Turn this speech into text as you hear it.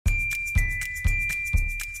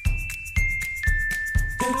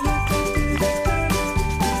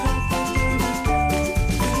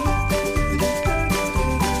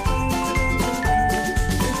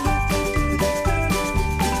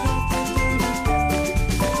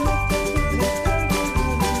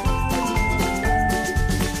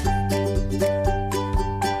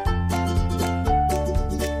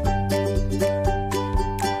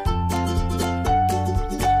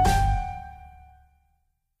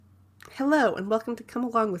Hello, and welcome to Come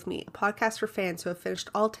Along With Me, a podcast for fans who have finished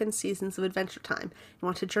all 10 seasons of Adventure Time and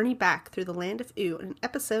want to journey back through the land of Ooo in an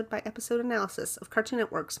episode-by-episode analysis of Cartoon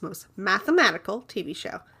Network's most mathematical TV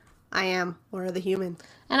show. I am Laura the Human.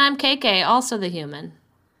 And I'm KK, also the Human.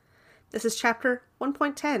 This is Chapter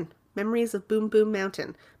 1.10, Memories of Boom Boom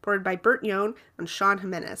Mountain, boarded by Bert Yohn and Sean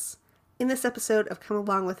Jimenez. In this episode of Come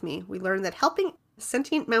Along With Me, we learn that helping a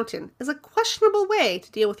sentient mountain is a questionable way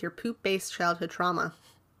to deal with your poop-based childhood trauma.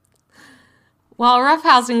 While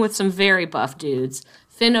roughhousing with some very buff dudes,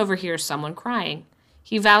 Finn overhears someone crying.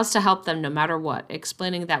 He vows to help them no matter what,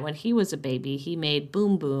 explaining that when he was a baby, he made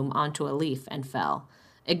Boom Boom onto a leaf and fell.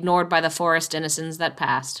 Ignored by the forest denizens that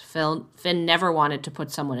passed, Finn never wanted to put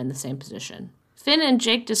someone in the same position. Finn and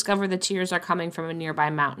Jake discover the tears are coming from a nearby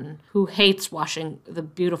mountain, who hates watching the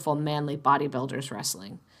beautiful, manly bodybuilders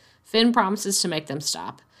wrestling. Finn promises to make them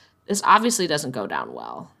stop. This obviously doesn't go down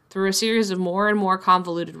well. Through a series of more and more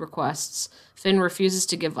convoluted requests, Finn refuses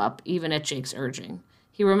to give up, even at Jake's urging.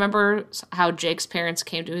 He remembers how Jake's parents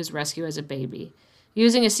came to his rescue as a baby.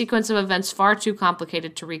 Using a sequence of events far too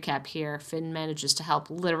complicated to recap here, Finn manages to help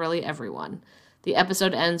literally everyone. The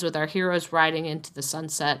episode ends with our heroes riding into the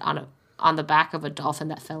sunset on the back of a dolphin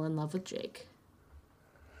that fell in love with Jake.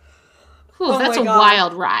 Whew, that's a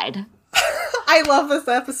wild ride. I love this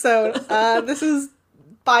episode. This is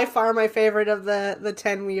by far my favorite of the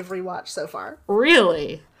 10 we have rewatched so far.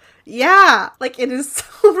 Really? Yeah. Like, it is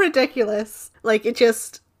so ridiculous. Like, it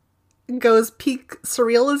just goes peak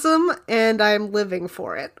surrealism, and I'm living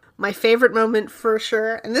for it. My favorite moment, for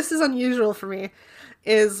sure, and this is unusual for me,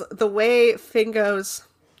 is the way Finn goes,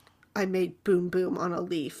 I made Boom Boom on a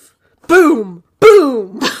leaf. Boom!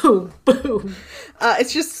 Boom! Boom! Boom!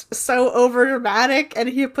 It's just so overdramatic, and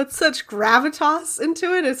he puts such gravitas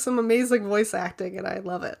into it. It's some amazing voice acting, and I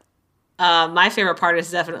love it. My favorite part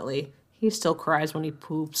is definitely, he still cries when he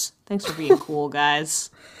poops. Thanks for being cool, guys.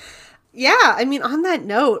 Yeah, I mean, on that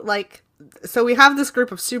note, like, so we have this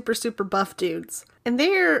group of super, super buff dudes, and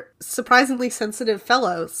they're surprisingly sensitive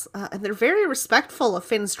fellows, and they're very respectful of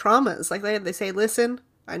Finn's traumas. Like, they say, listen,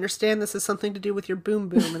 I understand this is something to do with your boom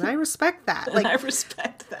boom, and I respect that. Like, I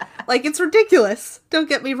respect that. Like, it's ridiculous, don't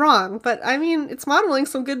get me wrong, but, I mean, it's modeling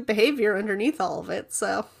some good behavior underneath all of it,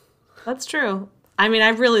 so. That's true. I mean, I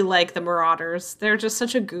really like the Marauders. They're just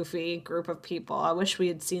such a goofy group of people. I wish we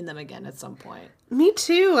had seen them again at some point. Me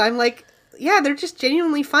too. I'm like, yeah, they're just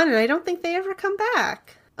genuinely fun, and I don't think they ever come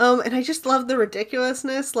back. And I just love the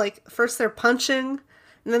ridiculousness. Like, first they're punching,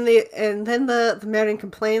 and then the mountain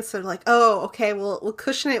complains. They're like, oh, okay, we'll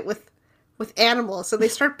cushion it with animals. So they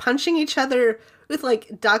start punching each other with,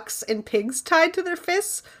 like, ducks and pigs tied to their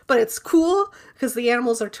fists, but it's cool because the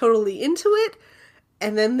animals are totally into it.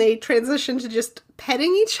 And then they transition to just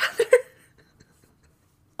petting each other.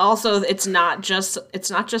 Also, it's not just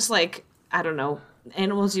like, I don't know,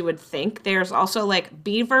 animals you would think. There's also like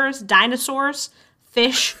beavers, dinosaurs,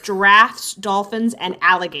 fish, giraffes, dolphins, and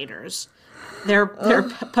alligators. They're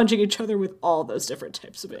punching each other with all those different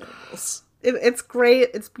types of animals. It's great.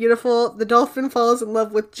 It's beautiful. The dolphin falls in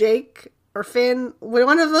love with Jake or Finn,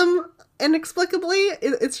 one of them, inexplicably.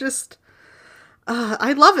 It's just,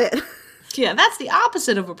 I love it. Yeah, that's the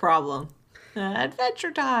opposite of a problem.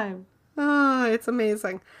 Adventure time. Oh, it's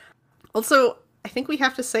amazing. Also, I think we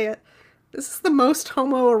have to say it. This is the most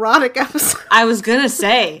homoerotic episode. I was gonna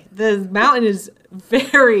say, the mountain is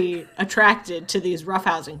very attracted to these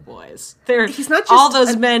roughhousing boys. He's not just all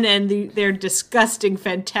those men and their disgusting,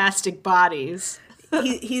 fantastic bodies.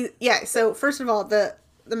 Yeah, so first of all, the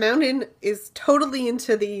mountain is totally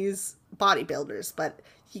into these bodybuilders, but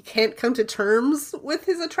he can't come to terms with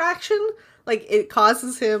his attraction. Like, it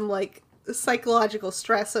causes him, like, psychological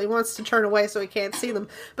stress, so he wants to turn away so he can't see them.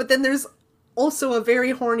 But then there's also a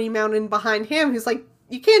very horny mountain behind him who's like,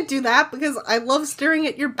 you can't do that because I love staring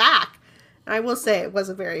at your back. And I will say it was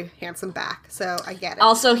a very handsome back, so I get it.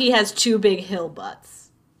 Also, he has two big butt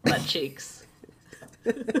cheeks.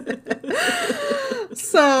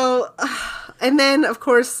 So, and then, of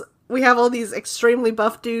course, we have all these extremely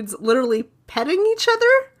buff dudes literally petting each other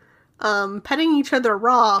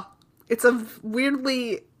raw. It's a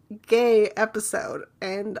weirdly gay episode,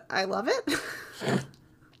 and I love it.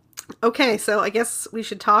 Okay, so I guess we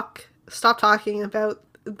should stop talking about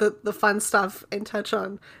the fun stuff and touch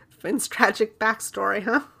on Finn's tragic backstory,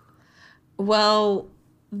 huh? Well,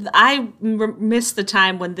 missed the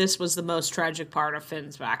time when this was the most tragic part of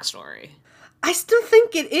Finn's backstory. I still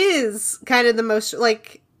think it is kind of the most,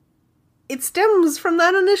 like, it stems from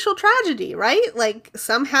that initial tragedy, right? Like,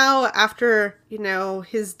 somehow after,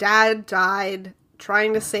 his dad died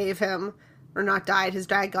trying to save him, or not died, his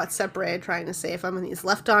dad got separated trying to save him, and he's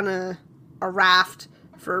left on a raft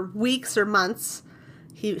for weeks or months.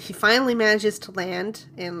 He finally manages to land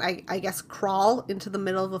and I guess crawl into the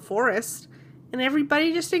middle of a forest, and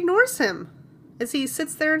everybody just ignores him as he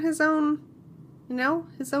sits there in his own,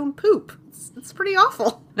 his own poop. It's pretty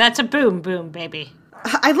awful. That's a boom boom baby.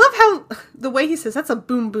 I love how the way he says that's a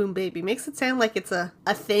boom boom baby makes it sound like it's a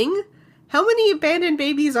thing. How many abandoned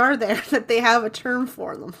babies are there that they have a term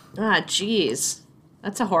for them? Ah, jeez.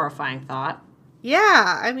 That's a horrifying thought.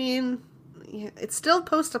 Yeah, I mean, it's still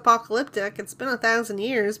post-apocalyptic. It's been 1,000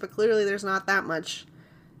 years, but clearly there's not that much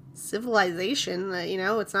civilization.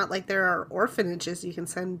 It's not like there are orphanages you can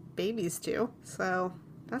send babies to. So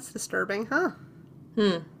that's disturbing, huh?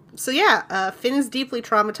 So yeah, Finn is deeply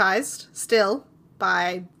traumatized still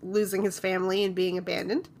by losing his family and being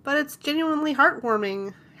abandoned. But it's genuinely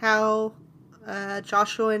heartwarming how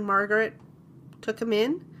Joshua and Margaret took him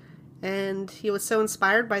in, and he was so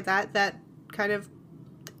inspired by that kind of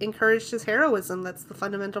encouraged his heroism. That's the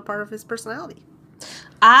fundamental part of his personality.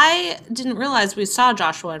 I didn't realize we saw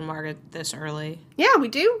Joshua and Margaret this early. Yeah, we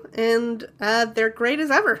do, and they're great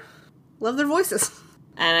as ever. Love their voices.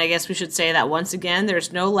 And I guess we should say that once again,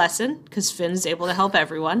 there's no lesson, because Finn's able to help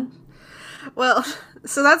everyone. Well,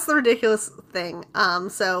 so that's the ridiculous thing.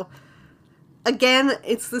 So, again,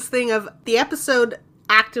 it's this thing of the episode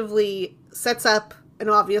actively sets up an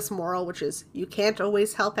obvious moral, which is you can't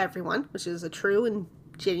always help everyone, which is a true and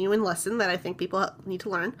genuine lesson that I think people need to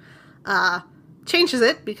learn. Changes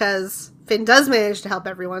it because Finn does manage to help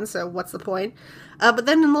everyone, so what's the point? But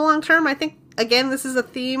then in the long term, I think, again, this is a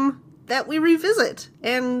theme that we revisit,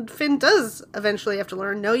 and Finn does eventually have to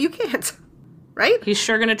learn, no, you can't. Right? He's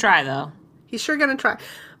sure gonna try, though. He's sure gonna try.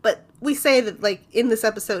 But we say that, like, in this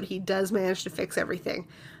episode, he does manage to fix everything.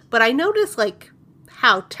 But I notice, like,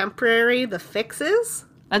 how temporary the fix is.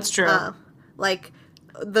 That's true. Like,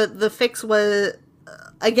 the fix was,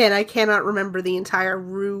 again, I cannot remember the entire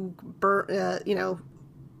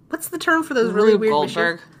what's the term for those really weird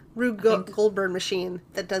Goldberg. machines? Rube Goldberg machine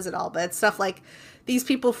that does it all. But it's stuff like, these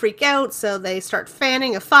people freak out, so they start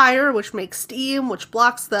fanning a fire, which makes steam, which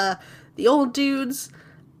blocks the old dudes,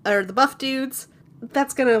 or the buff dudes.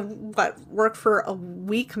 That's gonna, work for a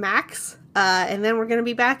week max. And then we're gonna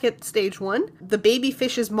be back at stage 1. The baby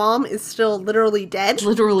fish's mom is still literally dead.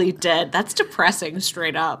 Literally dead. That's depressing,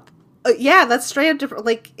 straight up. Yeah, that's straight up different.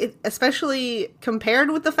 Like, especially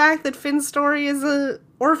compared with the fact that Finn's story as a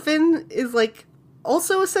orphan is, like,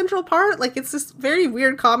 also a central part. Like, it's this very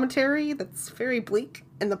weird commentary that's very bleak.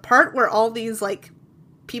 And the part where all these, like,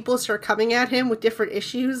 people start coming at him with different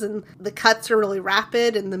issues, and the cuts are really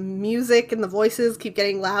rapid, and the music and the voices keep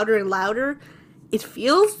getting louder and louder, it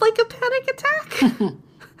feels like a panic attack.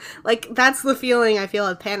 Like, that's the feeling I feel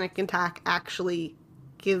a panic attack actually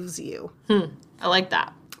gives you. I like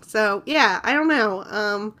that. So, yeah, I don't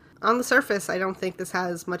know. On the surface, I don't think this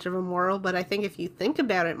has much of a moral, but I think if you think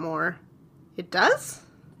about it more, it does.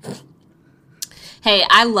 Hey,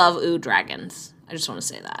 I love dragons. I just want to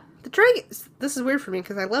say that. The dragons, this is weird for me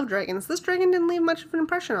because I love dragons. This dragon didn't leave much of an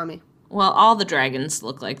impression on me. Well, all the dragons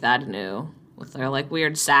look like that in Ooh, with their, like,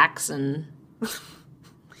 weird sacks and...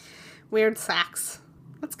 Weird sacks.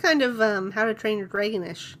 That's kind of How to Train Your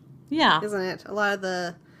Dragon-ish. Yeah. Isn't it? A lot of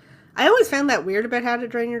the... I always found that weird about How to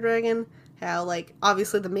Train Your Dragon. How, like,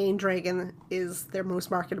 obviously the main dragon is their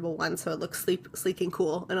most marketable one, so it looks sleek and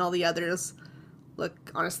cool, and all the others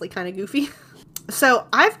look, honestly, kind of goofy. So,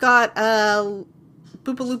 I've got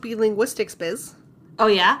Boopaloopy Linguistics Biz. Oh,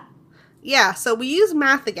 yeah? Yeah, so we use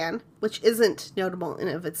math again, which isn't notable in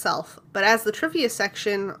and of itself. But as the trivia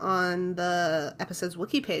section on the episode's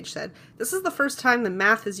wiki page said, this is the first time the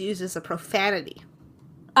math is used as a profanity.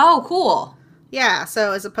 Oh, cool. Yeah,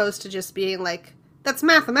 so as opposed to just being like, that's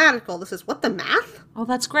mathematical, this is, what, the math? Oh,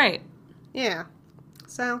 that's great. Yeah.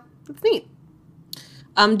 So, it's neat.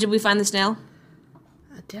 Did we find the snail?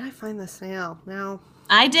 Did I find the snail? No.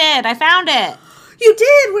 I did. I found it. You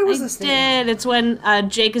did? Where was the snail? I did. It's when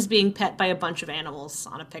Jake is being pet by a bunch of animals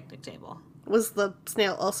on a picnic table. Was the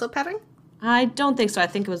snail also petting? I don't think so. I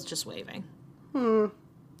think it was just waving.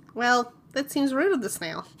 Well, that seems rude of the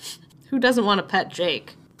snail. Who doesn't want to pet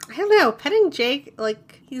Jake? I don't know. Petting Jake,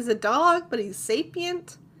 like, he's a dog, but he's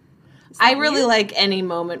sapient. I really like any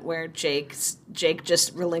moment where Jake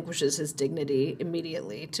just relinquishes his dignity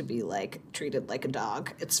immediately to be like treated like a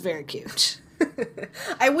dog. It's very cute.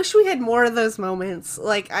 I wish we had more of those moments.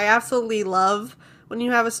 Like, I absolutely love when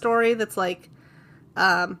you have a story that's like,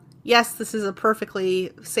 yes, this is a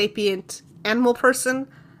perfectly sapient animal person,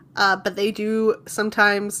 but they do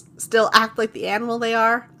sometimes still act like the animal they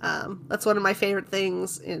are. That's one of my favorite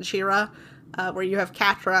things in She-Ra, where you have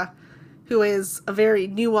Catra, who is a very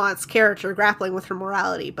nuanced character grappling with her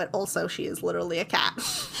morality, but also she is literally a cat.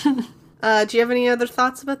 Do you have any other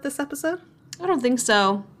thoughts about this episode? I don't think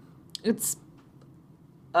so. It's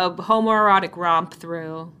a homoerotic romp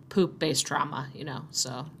through poop-based trauma,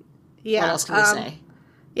 so yeah, what else can we say?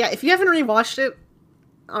 Yeah, if you haven't rewatched it,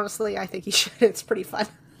 honestly, I think you should. It's pretty fun.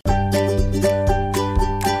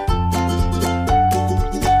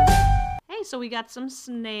 So we got some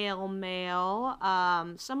snail mail.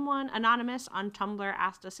 Someone anonymous on Tumblr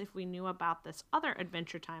asked us if we knew about this other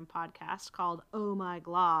Adventure Time podcast called Oh My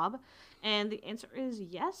Glob. And the answer is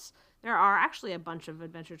yes. There are actually a bunch of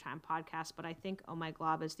Adventure Time podcasts, but I think Oh My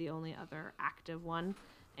Glob is the only other active one.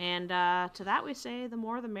 And to that we say the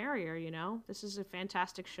more the merrier, This is a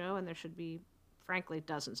fantastic show, and there should be, frankly,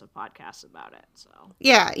 dozens of podcasts about it. So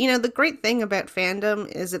yeah, the great thing about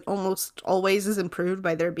fandom is it almost always is improved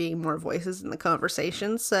by there being more voices in the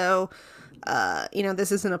conversation. So,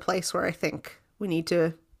 this isn't a place where I think we need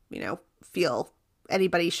to,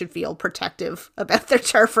 anybody should feel protective about their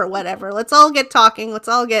turf or whatever. Let's all get talking. Let's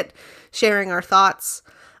all get sharing our thoughts.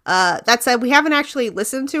 That said, we haven't actually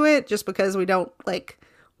listened to it just because we don't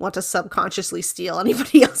want to subconsciously steal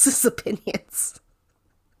anybody else's opinions.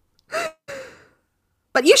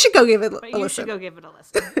 But you should go give it a listen. You should go give it a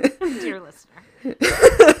listen, dear listener.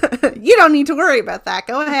 You don't need to worry about that.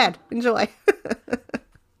 Go ahead. Enjoy.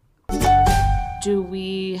 Do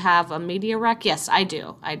we have a media rec? Yes, I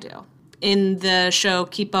do. In the show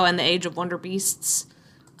Kipo and the Age of Wonder Beasts,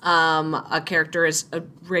 a character is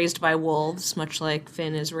raised by wolves, much like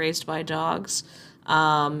Finn is raised by dogs.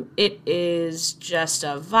 It is just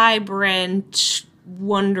a vibrant,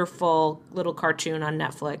 wonderful little cartoon on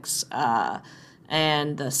Netflix.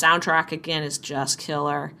 And the soundtrack, again, is just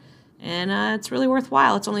killer. And it's really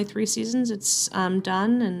worthwhile. It's only 3 seasons. It's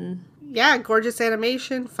done. And yeah, gorgeous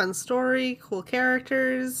animation, fun story, cool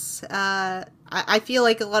characters. I feel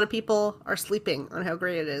like a lot of people are sleeping on how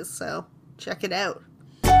great it is. So check it out.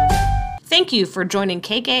 Thank you for joining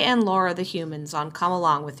KK and Laura the Humans on Come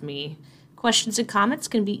Along With Me. Questions and comments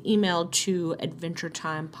can be emailed to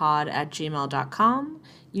adventuretimepod@gmail.com.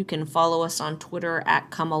 You can follow us on Twitter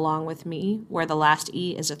 @ComeAlongWithMe, where the last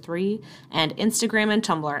E is a 3, and Instagram and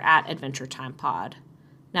Tumblr @AdventureTimePod.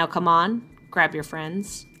 Now come on, grab your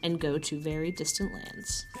friends, and go to very distant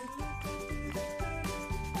lands.